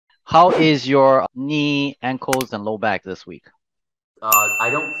How is your knee, ankles, and low back this week? I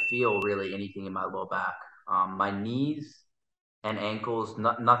don't feel really anything in my low back. My knees and ankles,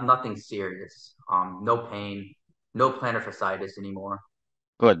 nothing serious. No pain, no plantar fasciitis anymore.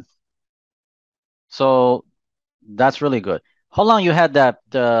 Good. So that's really good. How long you had that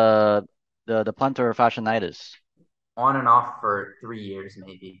the plantar fasciitis? On and off for 3 years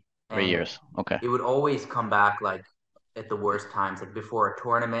maybe, Three and years. Okay. it would always come back like at the worst times, like before a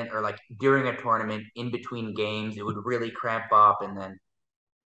tournament or like during a tournament, in between games. It would really cramp up, and then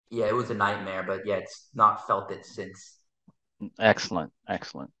yeah, it was a nightmare. But yeah, it's not felt it since. Excellent.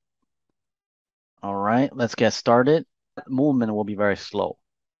 Excellent. All right, let's get started. Movement will be very slow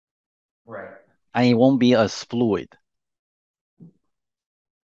Right, and it won't be as fluid.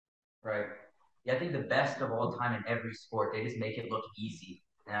 right. Yeah, I think the best of all time in every sport, they just make it look easy.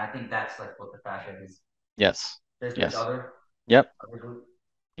 And I think that's like what the fashion is. Yes. There's Yes. Yep. other group.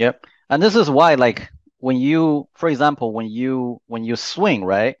 Yep. And this is why, like, when you, for example, when you swing,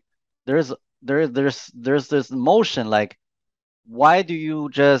 right? There's there's this motion. Like, why do you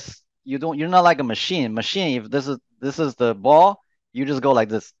just you don't you're not like a machine. Machine, if this is the ball, you just go like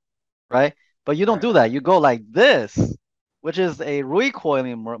this, right? But you don't Right. do that. You go like this, which is a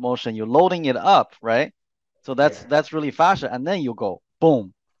recoiling motion. You're loading it up, right? So Yeah. that's really fascia, and then you go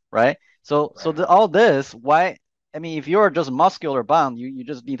boom, right? So Right. all this, why? I mean, if you're just muscular bound, you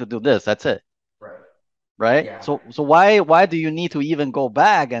just need to do this. That's it, Right. right? Yeah. So why do you need to even go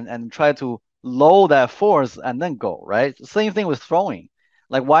back and try to load that force and then go, right? Same thing with throwing.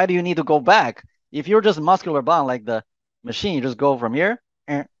 Like, why do you need to go back? If you're just muscular bound like the machine, you just go from here,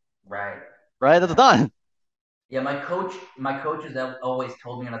 Right. right? That's Yeah. done. Yeah. My coaches always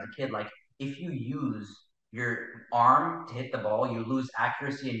told me when I was a kid, like if you use your arm to hit the ball, you lose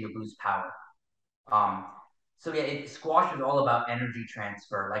accuracy and you lose power. Um, so yeah, squash is all about energy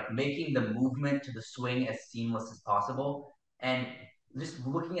transfer, like making the movement to the swing as seamless as possible. And just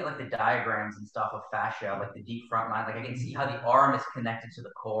looking at like the diagrams and stuff of fascia, like the deep front line, like I can see how the arm is connected to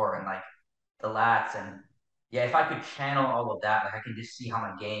the core and like the lats. And yeah, if I could channel all of that, like I can just see how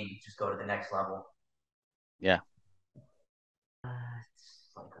my game just go to the next level. Yeah,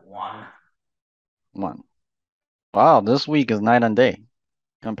 It's like one. one. Wow, this week is night and day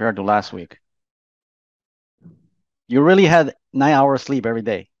compared to Yeah. last week. You really had 9 hours sleep every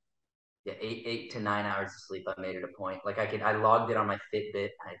day. Yeah, 8 to 9 hours of sleep. I made it a point. Like I logged it on my Fitbit.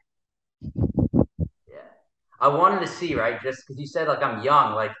 Yeah. I wanted to see, right? Just because you said like I'm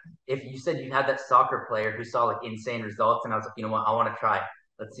young, like if you said you had that soccer player who saw like insane results, and I was like, you know what, I want to try.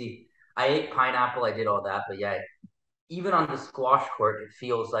 Let's see. I ate pineapple, I did all that, but yeah, even on the squash court, it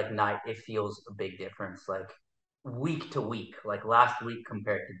feels like night. It feels a big difference, like week to week, like last week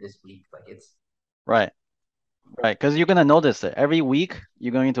compared to this week. Like it's Right, right. Because you're gonna notice it every week.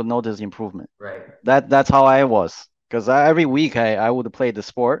 You're going to notice improvement. right. That's how I was. Because every week I would play the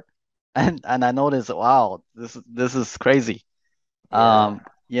sport, and I noticed, wow, this is crazy. Yeah.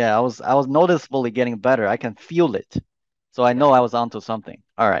 Yeah, I was noticeably getting better. I can feel it, so I know Yeah. I was onto something.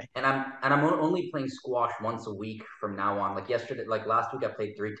 All right, And I'm only playing squash once a week from now on. Like yesterday, like last week, I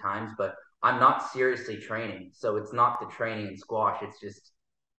played 3 times, but I'm not seriously training. So it's not the training in squash. It's just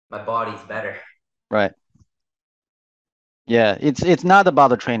my body's better. right. Yeah, it's not about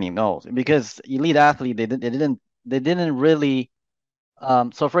the training, no, because elite athlete they didn't really.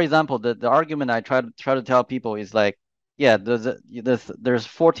 So for example, the argument I try to tell people is like, yeah, there's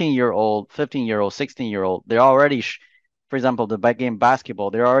 14-year-old, 15-year-old, 16-year-old. They're already, for example, the back game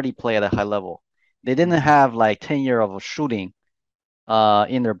basketball, they already play at a high level. They didn't Mm-hmm. have like 10 year of shooting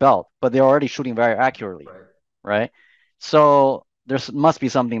in their belt, but they're already shooting very accurately, Right, right? So must be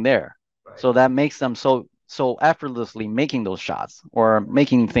something there. right. So that makes them so effortlessly making those shots or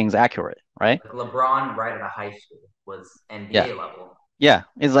making things accurate, right? Like LeBron, right out of high school, was Yeah. NBA level. Yeah,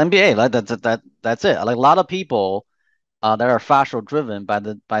 it's NBA. Like that's it. Like a lot of people that are fascial driven by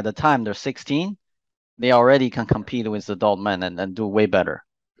the time they're 16, they already can Yeah, compete with adult men and do way better.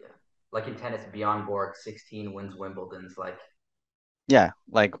 yeah. Like in tennis, Bjorn Borg, 16 wins Wimbledon's. Like, Yeah,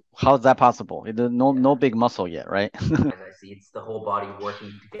 like how's that possible? No yeah, big muscle yet, right? as I see, it's the whole body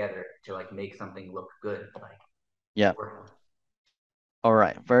working together to like make something look good. Like, Yeah. working. All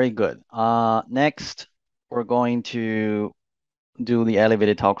right, very good. Next we're going to do the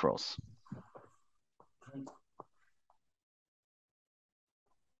elevated talk rolls.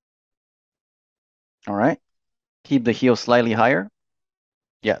 All right. Keep the heel slightly higher.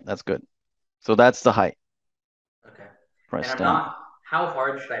 Yeah, that's good. So that's the height. Okay. And Press I'm down. not. How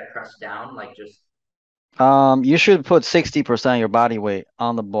hard should I press down? Like, just You should put 60% of your body weight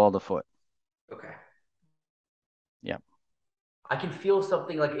on the ball of the foot. okay. Yeah. I can feel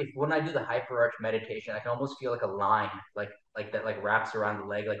something like if when I do the hyperarch meditation, I can almost feel like a line, like that, like wraps around the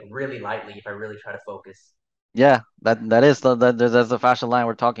leg, like really lightly if I really try to focus. Yeah, that is that's the fascia line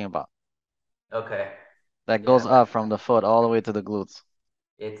we're talking about. Okay, That yeah, goes up from the foot all the way to the glutes.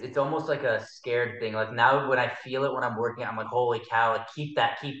 it's almost like a scared thing. Like now when I feel it when I'm working, I'm like, holy cow, like keep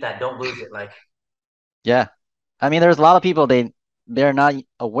that, don't lose it. Like, Yeah. I mean, there's a lot of people they're not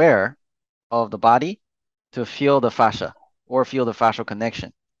aware of the body to feel the fascia or feel the fascial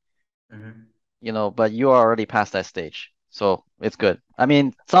connection, mhm, but you are already past that stage. So it's good. I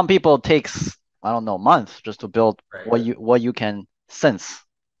mean, some people it takes, I don't know, months just to build right, what you can sense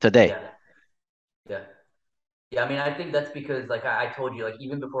today. yeah, yeah. Yeah, I mean, I think that's because, like I told you, like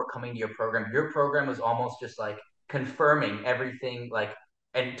even before coming to your program was almost just like confirming everything, like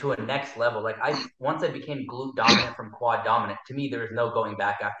and to a next level. Like once I became glute dominant from quad dominant, to me there was no going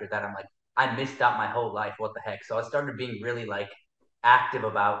back after that. I'm like, I missed out my whole life. What the heck? So I started being really like active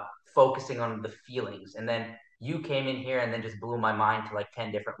about focusing on the feelings, and then you came in here and then just blew my mind to like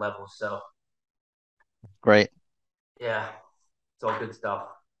 10 different levels. So Great. yeah, it's all good stuff.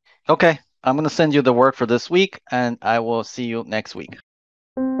 Okay. I'm going to send you the work for this week and I will see you next week.